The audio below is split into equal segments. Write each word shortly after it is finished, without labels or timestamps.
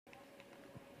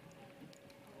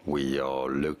we are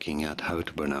looking at how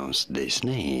to pronounce this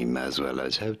name as well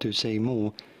as how to say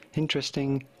more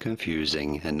interesting,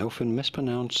 confusing and often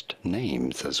mispronounced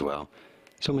names as well.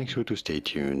 So make sure to stay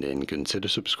tuned and consider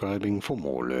subscribing for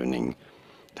more learning.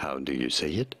 How do you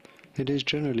say it? It is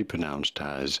generally pronounced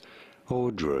as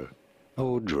Audre,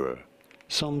 Audre.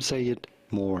 Some say it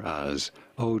more as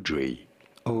Audrey,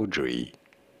 Audrey.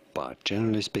 But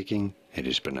generally speaking, it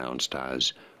is pronounced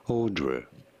as Audre,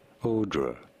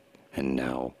 Audre. And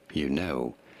now you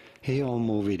know. Here are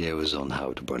more videos on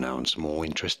how to pronounce more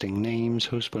interesting names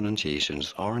whose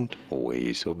pronunciations aren't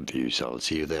always obvious. I'll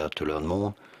see you there to learn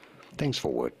more. Thanks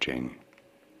for watching.